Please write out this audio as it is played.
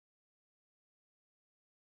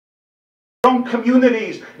young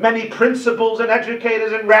communities, many principals and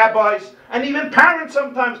educators and rabbis, and even parents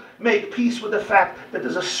sometimes make peace with the fact that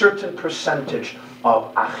there's a certain percentage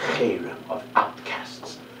of acherim, of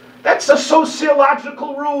outcasts. That's a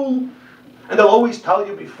sociological rule. And they'll always tell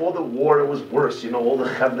you before the war it was worse. You know, all the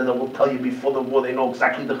Chevna that will tell you before the war, they know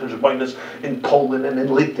exactly the cheshbonos in Poland and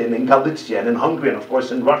in Lithuania, in Galicia and in Hungary and of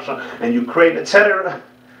course in Russia and Ukraine, etc.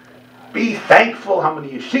 Be thankful how many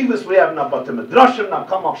yeshivas we have now, but the midrashim. Now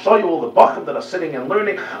come, I'll show you all the bachim that are sitting and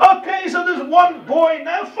learning. Okay, so there's one boy,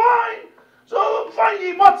 now fine. So fine,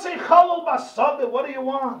 yimatzei chalul basada, what do you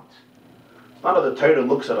want? None of the Torah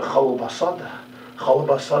looks at a chalul basada. Chalul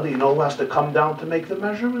basada, you know who has to come down to make the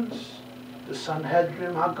measurements? The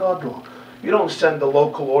Sanhedrin HaGadol. You don't send the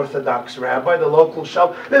local Orthodox rabbi, the local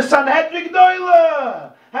shal. The Sanhedrin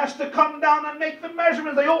Gdoila has to come down and make the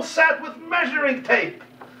measurements. They all sat with measuring tape.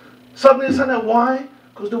 Suddenly they said, why?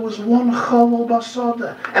 Because there was one chalul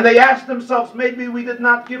basada. And they asked themselves, maybe we did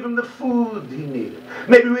not give him the food he needed.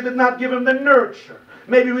 Maybe we did not give him the nurture.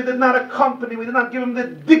 Maybe we did not accompany, we did not give him the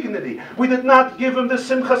dignity. We did not give him the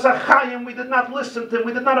simchas achayim. We did not listen to him.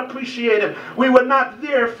 We did not appreciate him. We were not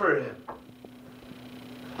there for him.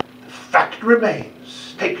 Fact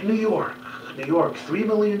remains. Take New York. New York, 3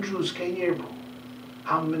 million Jews came here.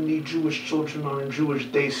 How many Jewish children are in Jewish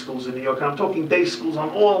day schools in New York? And I'm talking day schools on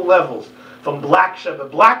all levels. From black Sheba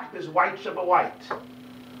black, there's white Sheba white.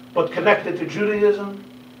 But connected to Judaism,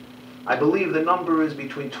 I believe the number is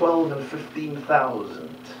between 12 and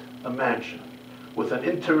 15,000. Imagine. With an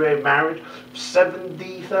intermarriage,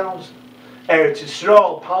 70,000. Eretz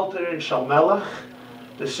Yisrael, Palter and Shalmelech.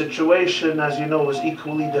 The situation, as you know, was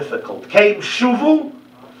equally difficult. Came Shuvu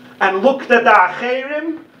and looked at the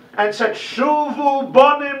Acherim and said, Shuvu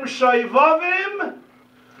bonim shoivavim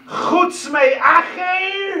chutz mei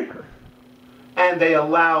acher. And they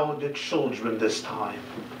allowed the children this time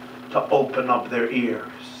to open up their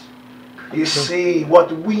ears. You see,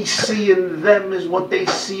 what we see in them is what they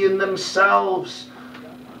see in themselves.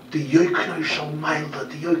 The Yokner Shalmaila,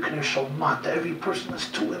 the Yokner Shalmata. Every person has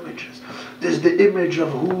two images. There's the image of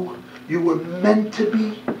who you were meant to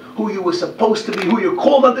be, who you were supposed to be, who you're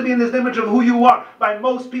called on to be, and there's the image of who you are. By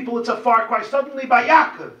most people, it's a far cry. Suddenly, by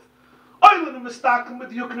Yaakov,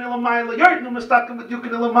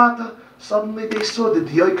 suddenly they saw that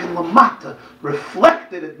the Yokin Lamata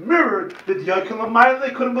reflected, it mirrored the Yokin Lamaila.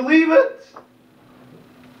 They couldn't believe it.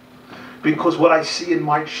 Because what I see in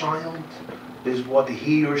my child is what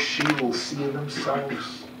he or she will see in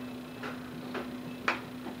themselves.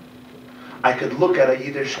 I could look at a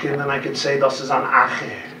Yiddishkin and I could say, das is an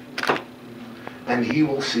Acher. And he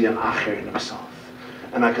will see an Acher in himself.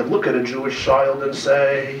 And I could look at a Jewish child and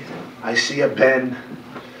say, I see a Ben.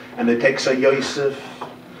 And it takes a Yosef.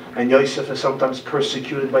 And Yosef is sometimes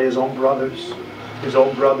persecuted by his own brothers. His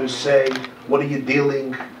own brothers say, what are you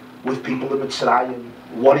dealing with people in Mitzrayim?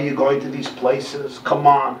 What are you going to these places? Come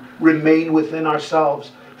on, remain within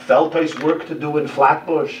ourselves. Felto's work to do in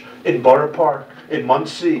Flatbush, in Borough Park, in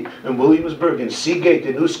Muncie, in Williamsburg, in Seagate,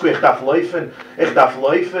 in Uskwe. Ich darf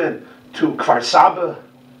laufen to Kfar Saba.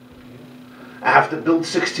 I have to build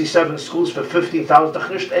 67 schools for 15,000. Doch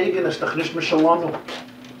nicht eigenes, doch nicht mishalonu.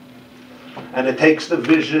 And it takes the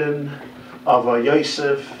vision of a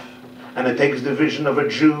Yosef, and it takes the vision of a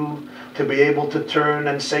Jew to be able to turn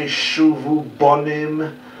and say Shuvu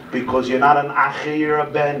bonim, because you're not an Acher, you're a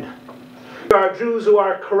Ben. There are Jews who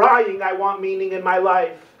are crying, I want meaning in my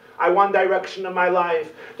life. I want direction in my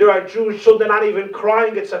life. There are Jewish children not even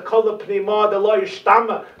crying. It's a kol pnima, the lo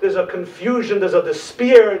yishtama. There's a confusion, there's a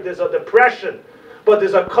despair, there's a depression. But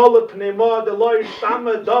there's a kol pnima, the lo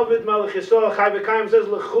yishtama. David Melech Yisrael Chai V'Kayim says,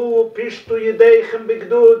 L'chu pishtu yedeichem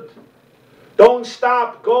bigdud. Don't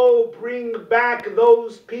stop. Go bring back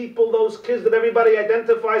those people, those kids that everybody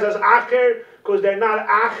identifies as Acher, because they're not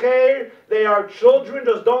Acher. They are children.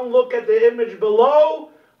 Just don't look at the image below.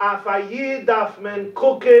 Afayid afmen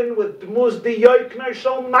cooking with muzdi yoikner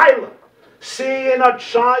shal naila. See in a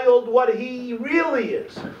child what he really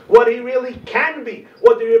is, what he really can be,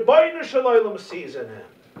 what the Rebbeinu Shalom sees in him.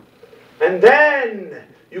 And then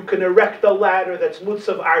you can erect a ladder that's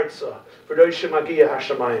mutzav arza for Rosh Magiya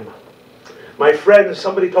Hashemayim. My friend,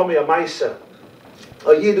 somebody told me a Maisa.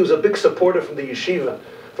 A Yid who's a big supporter from the Yeshiva,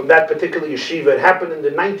 from that particular Yeshiva. It happened in the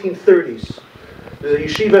 1930s. There's a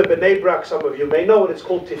Yeshiva in Bnei Brak, some of you may know it. It's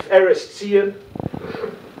called Tiferes Tzion.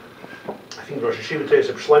 I think Rosh Yeshiva today is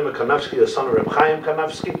Reb Shlomo Kanevsky, the son of Reb Chaim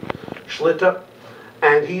Kanevsky, Shlita.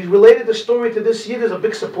 And he related the story to this Yid as a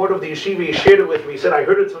big supporter of the Yeshiva. He shared it with me. He said, I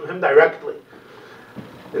heard it from him directly.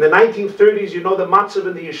 In the 1930s, you know, the matzav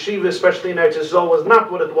in the Yeshiva, especially in Eretz Yisrael, was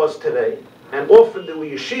not what it was today. And often there were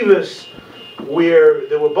yeshivas where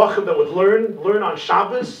there were bachim that would learn on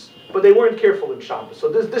Shabbos, but they weren't careful in Shabbos. So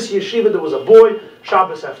this yeshiva, there was a boy,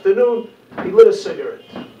 Shabbos afternoon, he lit a cigarette.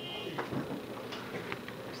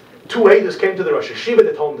 Two Eidos came to the Rosh Yeshiva,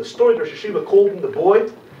 they told him the story. The Rosh Yeshiva called him, the boy,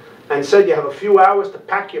 and said, you have a few hours to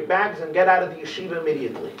pack your bags and get out of the yeshiva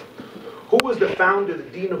immediately. Who was the founder, the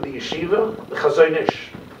dean of the yeshiva? The Chazon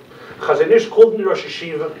Ish. Chazon Ish called him the Rosh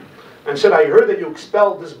Yeshiva and said, I heard that you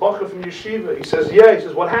expelled this bacher from yeshiva. He says, yeah. He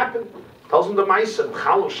says, what happened? Tells him the Maisa,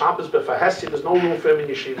 Chalo, Shabbos, Befahesi, there's no room for him in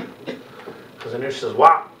yeshiva. Chazon Ish says,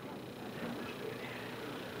 wow.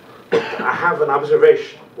 I have an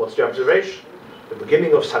observation. What's the observation? The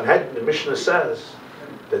beginning of Sanhedrin, the Mishnah says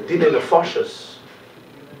that din in the fashas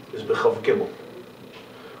is b'chav gimel.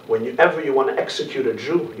 Whenever you want to execute a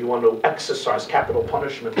Jew, you want to exercise capital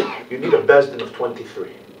punishment, you need a Beis Din of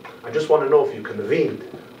 23. I just want to know if you convened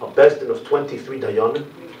a Beis Din of 23 dayanim,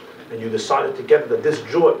 and you decided together that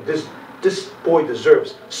this boy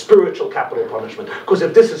deserves spiritual capital punishment. Because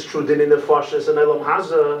if this is true, din in the fashas and elam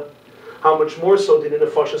haza, how much more so din in the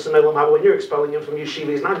fashas and elam haza when you're expelling him from yeshiva?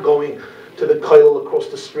 He's not going to the koil across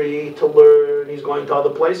the street to learn, he's going to other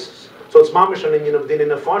places. So it's mamish an inyan of din in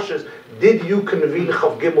the fashas. Did you convene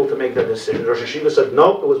Chav Gimel to make that decision? Rosh Yeshiva said,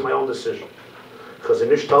 no, it was my own decision.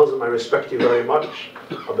 Chazon Ish tells him, I respect you very much,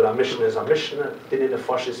 but our Mishnah is our Mishnah. Din in the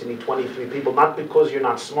fashas, you need 23 people, not because you're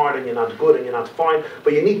not smart and you're not good and you're not fine,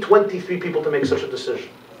 but you need 23 people to make such a decision.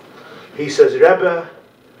 He says, Rebbe,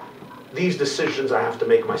 these decisions I have to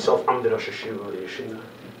make myself. I'm the Rosh Yeshiva of the Yeshiva.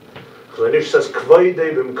 Chazon Ish says,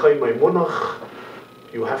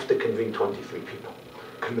 you have to convene 23 people.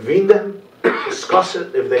 Convene them, discuss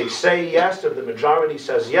it. If they say yes, if the majority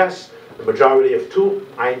says yes, the majority of two,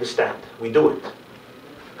 I understand. We do it.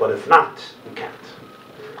 But if not, you can't.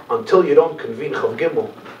 Until you don't convene Chav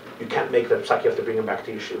Gimel, you can't make that psak. You have to bring him back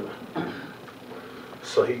to yeshiva.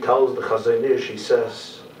 So he tells the Chazon Ish, he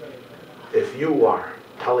says, if you are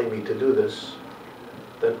telling me to do this,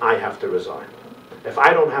 then I have to resign. If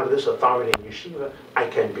I don't have this authority in yeshiva, I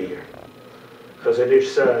can't be here. Chazon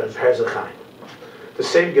Ish says, Herzachayim. The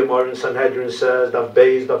same Gemara in Sanhedrin says, Dav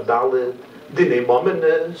Beis, Dav Daled, Dinei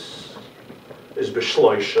Momenes is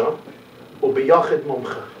B'shloisha, or B'yachid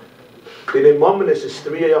Mumcha. Dinei Momenes is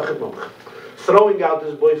 3 Yachid Mumcha. Throwing out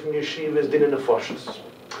this boy from yeshiva is Dinei Nefashis.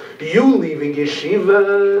 You leaving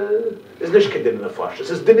yeshiva is Nishke Dinei Nefashis,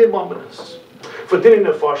 it's Dinei Momenes. For Dinei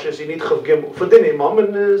Nefashis, you need Chav Gimel. For Dinei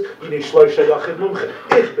Momenes, you need Shloisha Yachid Mumcha.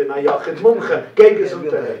 Ich bin a Yachid Mumcha.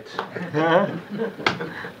 Gegesundheit.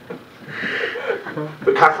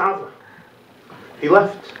 He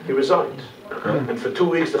left, he resigned. And for 2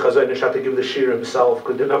 weeks the Chazon Ish had to give the shir himself,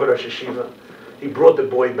 because he didn't have a Rosh Yeshiva. He brought the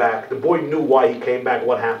boy back. The boy knew why he came back,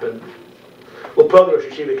 what happened. Well, probably Rosh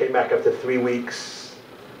Yeshiva came back after 3 weeks.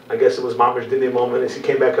 I guess it was Mamish Dinei Momenes. He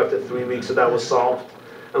came back after 3 weeks, so that was solved.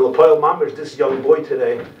 And L'Poel Mamish, this young boy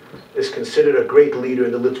today, is considered a great leader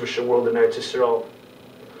in the literature world in Eretz Yisrael.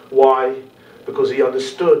 Why? Because he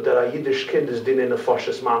understood that a Yiddish kind is Dinei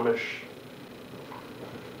Nefashis Mamish.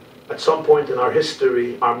 At some point in our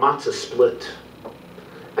history, our matzah split.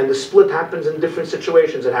 And the split happens in different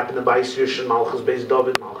situations. It happened in Beis Yishin, Malchus Beis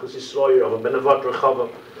David, Malchus Yisroel, Rav Ben Avat Rechavam.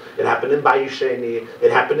 It happened in Beis Sheni.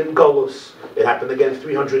 It happened in Golus. It happened again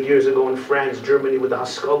 300 years ago in France, Germany, with the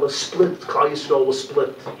Haskalah split. Klal Yisrael was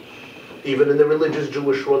split. Even in the religious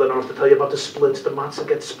Jewish world, I don't have to tell you about the splits. The matzah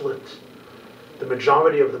gets split. The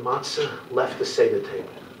majority of the matzah left the Seder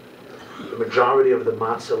table. The majority of the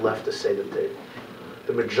matzah left the Seder table.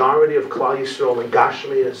 The majority of Klal Yisrael in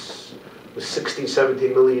Gashmias, with 16,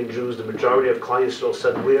 17 million Jews, the majority of Klal Yisrael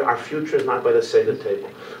said, our future is not by the Seder table.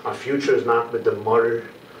 Our future is not with the Murr,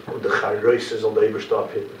 with the Charoises, or the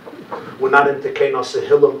Eberstapit. We're not into Kenos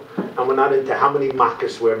Hillam, and we're not into how many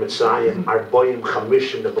Makkahs we're Mitzrayim, Arboim,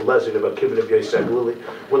 Chamishim, the Belezer, the Bakivin of Yosef Lili.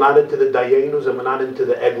 We're not into the Dayanus, and we're not into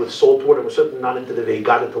the egg with salt water. We're certainly not into the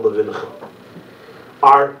Veigada to Levincha.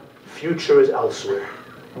 Our future is elsewhere.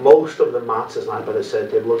 Most of the matzah is not by the Seder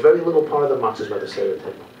table. A very little part of the matzah is by the Seder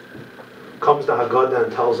table. Comes the Haggadah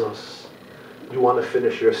and tells us, you want to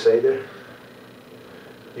finish your Seder?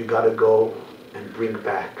 You got to go and bring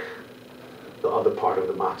back the other part of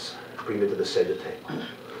the matzah. Bring it to the Seder table.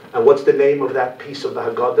 And what's the name of that piece of the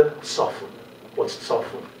Haggadah? Tzafon. What's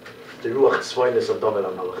Tzafon? The Ruach Tzvaynis of David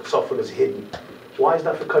HaMelech. Tzafon is hidden. Why is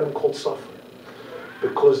that for Kadmon called Tzafon?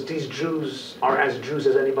 Because these Jews are as Jews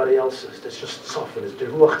as anybody else is. It's just Tzafon. It's the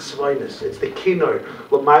Ruach Tzvaynis. It's the Kinor.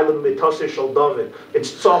 L'maylam mitase shel David. It's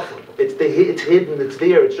Tzafon. It's hidden. It's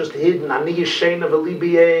there. It's just hidden. Ani yishena v'li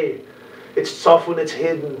b'yeh. It's tzafun, it's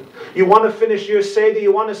hidden. You want to finish your Seder,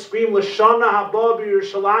 you want to scream, L'shana haba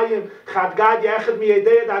b'Yerushalayim, Chad Gad yechad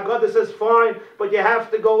miyedei Haggadah says, fine, but you have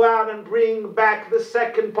to go out and bring back the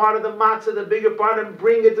second part of the matzah, the bigger part, and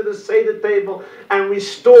bring it to the Seder table, and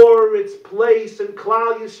restore its place in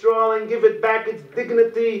Klal Yisrael, and give it back its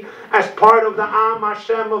dignity as part of the Am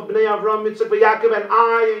Hashem of Bnei Avram, Yitzchak, Yaakov, and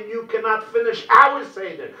I and you cannot finish our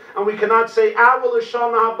Seder, and we cannot say our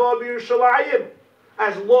L'shana haba b'Yerushalayim,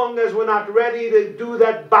 as long as we're not ready to do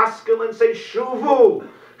that baskel and say Shuvu,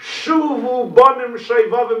 Shuvu bonim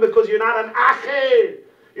shayvavim, because you're not an acher,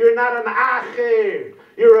 you're not an acher,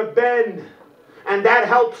 you're a ben, and that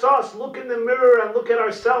helps us look in the mirror and look at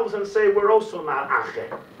ourselves and say we're also not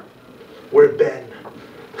acher, we're ben.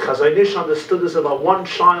 Chazon Ish understood this about one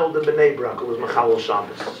child in Bnei Brak who was Mechalel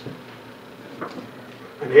Shabbos,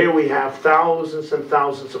 and here we have thousands and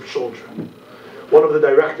thousands of children. One of the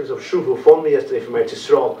directors of Shuvu phoned me yesterday from Eretz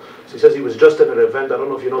Yisrael. So he says he was just at an event, I don't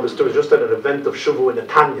know if you know this story, just at an event of Shuvu in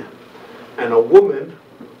Netanya. And a woman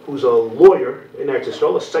who's a lawyer in Eretz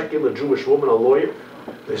Yisrael, a secular Jewish woman, a lawyer,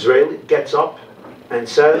 Israeli, gets up and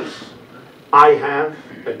says, I have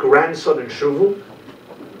a grandson in Shuvu,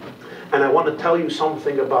 and I want to tell you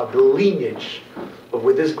something about the lineage of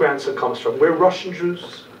where this grandson comes from. We're Russian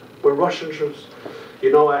Jews. We're Russian Jews.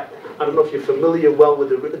 You know, I don't know if you're familiar well with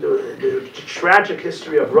the tragic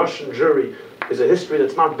history of Russian Jewry. Is a history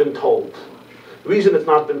that's not been told. The reason it's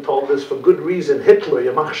not been told is for good reason. Hitler,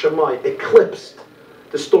 Yamach Shemai, eclipsed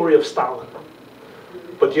the story of Stalin.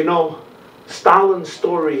 But you know, Stalin's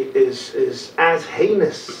story is as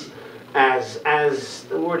heinous as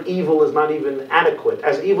the word evil is not even adequate,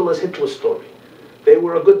 as evil as Hitler's story. They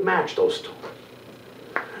were a good match, those two.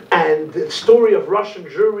 And the story of Russian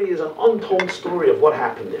Jewry is an untold story of what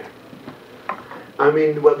happened there. I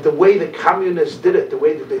mean, the way the communists did it, the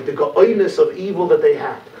way the go'iness of evil that they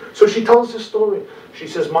had. So she tells the story. She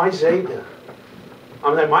says, my Zayda,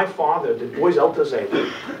 my father, the boy's Elta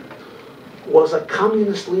Zayda, was a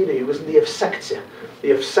communist leader. He was in the Affiliation.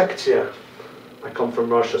 The Affiliation, I come from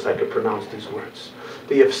Russia so I could pronounce these words.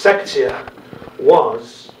 The Affiliation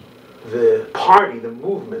was the party, the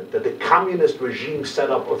movement that the communist regime set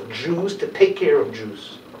up of Jews to take care of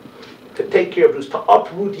Jews. To take care of Jews, to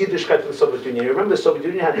uproot Yiddishkeit from the Soviet Union. You remember the Soviet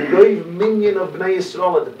Union had a very million of Bnei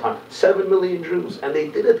Yisrael at the time, 7 million Jews, and they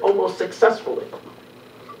did it almost successfully.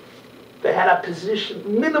 They had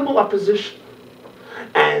opposition, minimal opposition.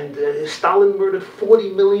 And Stalin murdered 40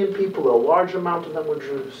 million people, a large amount of them were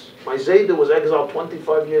Jews. My Zayda was exiled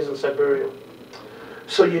 25 years in Siberia.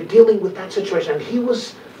 So you're dealing with that situation. And he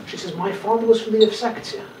was, she says, my father was from the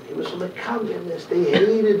Affiliation. He was from the communists. They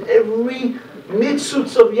hated every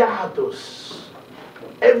nitzutz of Yahadus.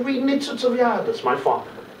 Every nitzutz of Yahadus, my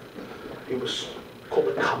father. He was called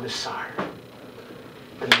a commissar.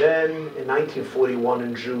 And then in 1941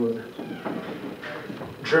 in June,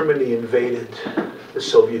 Germany invaded the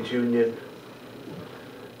Soviet Union,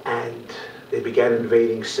 and they began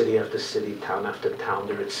invading city after city, town after town.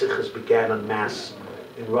 The Ritzichas began en masse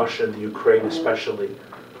in Russia and the Ukraine especially.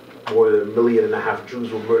 More than 1.5 million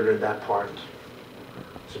Jews were murdered in that part.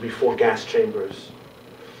 So before gas chambers.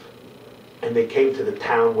 And they came to the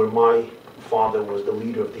town where my father was the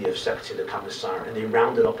leader of the Affiliation, the commissar, and they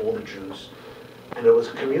rounded up all the Jews. And it was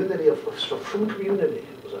a community of from community.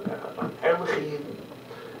 It was an erlich.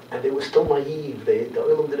 And they were still naive. The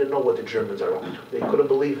Olam didn't know what the Germans are up to. They couldn't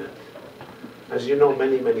believe it. As you know,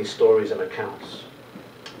 many, many stories and accounts.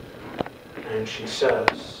 And she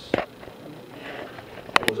says,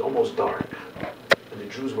 it was almost dark, and the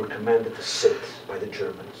Jews were commanded to sit by the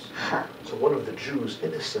Germans. So one of the Jews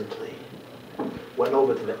innocently went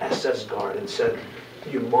over to the SS guard and said,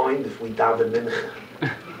 do you mind if we daven mincha?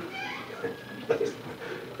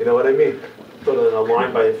 You know what I mean? Put in a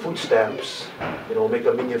line by food stamps, you know, make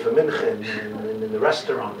a minyan for mincha in the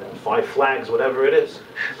restaurant, and 5 flags, whatever it is.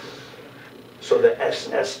 So the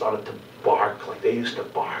SS started to bark like they used to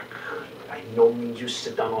bark. By no means, you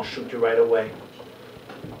sit down, I'll shoot you right away.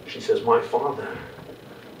 She says, my father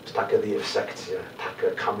was taka the Affiliation,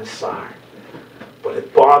 taka commissar. But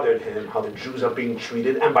it bothered him how the Jews are being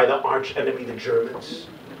treated, and by the arch enemy, the Germans.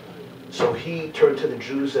 So he turned to the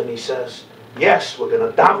Jews and he says, yes, we're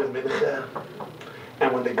going to daven mincha.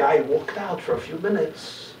 And when the guy walked out for a few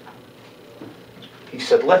minutes, he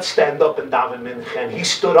said, let's stand up and daven mincha. And he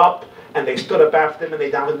stood up, and they stood up after him, and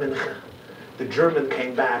they davened mincha. The German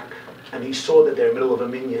came back, and he saw that they're in the middle of a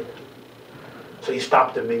minyan. So he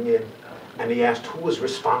stopped the minyan, and he asked, who was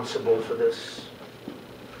responsible for this?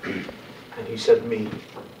 And he said, me.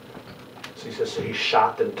 So he says, so he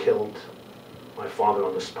shot and killed my father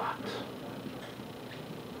on the spot.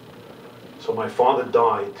 So my father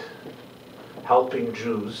died helping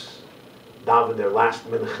Jews daven their last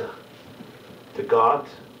mincha to God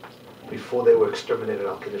before they were exterminated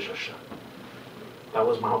al Kiddush Hashem. That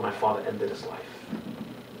was how my father ended his life.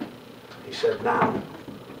 He said, now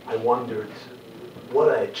I wondered,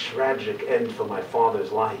 what a tragic end for my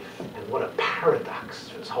father's life, and what a paradox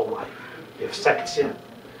for his whole life. You have section,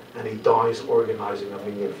 and he dies organizing a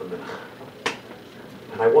minyan for mincha.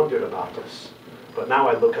 And I wondered about this. But now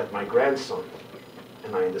I look at my grandson,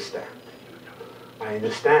 and I understand. I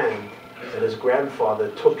understand that his grandfather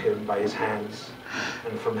took him by his hands,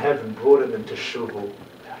 and from heaven brought him into Shuvu.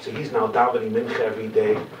 So he's now davening mincha every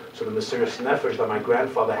day. So the Mesiras Nefesh that my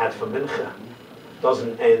grandfather had for mincha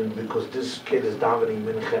doesn't end because this kid is davening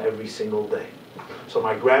mincha every single day. So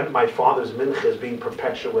my father's mincha is being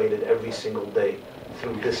perpetuated every single day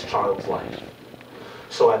through this child's life.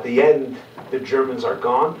 So at the end, the Germans are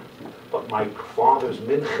gone, but my father's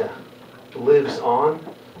mincha lives on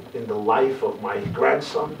in the life of my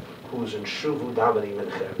grandson, who's in Shuvu davening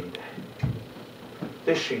mincha every day.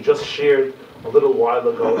 This she just shared a little while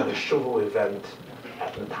ago at a Shuvu event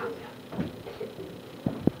at Netanya.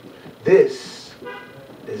 This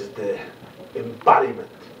is the embodiment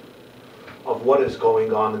of what is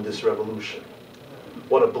going on in this revolution.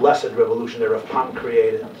 What a blessed revolution that Rav Pam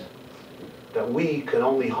created, that we can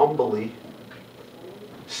only humbly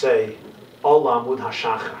say, Olam Ud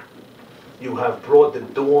HaShachar. You have brought the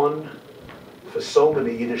dawn for so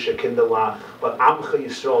many Yiddish kinderlach, but Amcha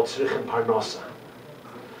Yisrael tzrichen parnasa.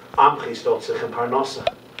 Amcha Yisrael tzrichen parnasa.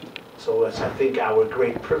 So it's, I think, our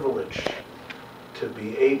great privilege to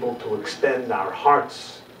be able to extend our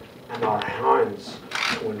hearts and our hands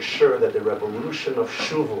to ensure that the revolution of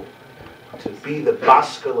Shuvu, to be the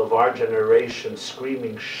baskel of our generation,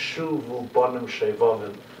 screaming Shuvu bonim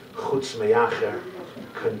shevavim chutz meyacher,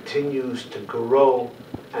 continues to grow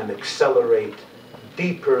and accelerate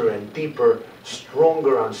deeper and deeper,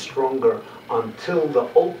 stronger and stronger, until the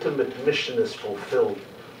ultimate mission is fulfilled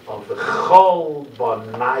of the Chol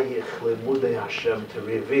Banayich Limudei Hashem, to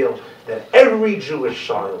reveal that every Jewish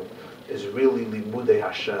child is really Limudei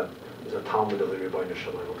Hashem, is a talmid of the Rebbeinu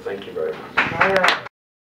Shalom. Thank you very much.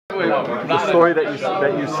 The story that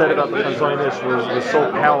you said about the Chazon Ish was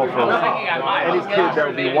so powerful. Any kid that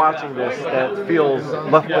would be watching this that feels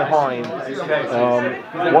left behind,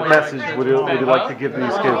 what message would you like to give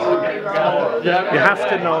these kids? You have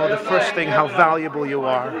to know, the first thing, how valuable you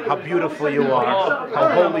are, how beautiful you are, how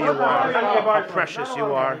holy you are, how precious you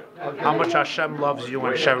are, how much Hashem loves you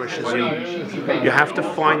and cherishes you. You have to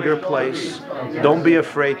find your place. Don't be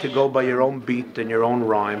afraid to go by your own beat and your own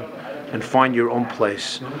rhyme, and find your own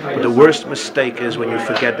place. But the worst mistake is when you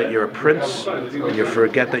forget that you're a prince, and you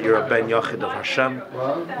forget that you're a ben yachid of Hashem,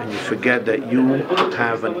 and you forget that you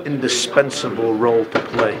have an indispensable role to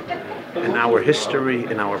play in our history,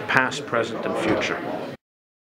 in our past, present, and future.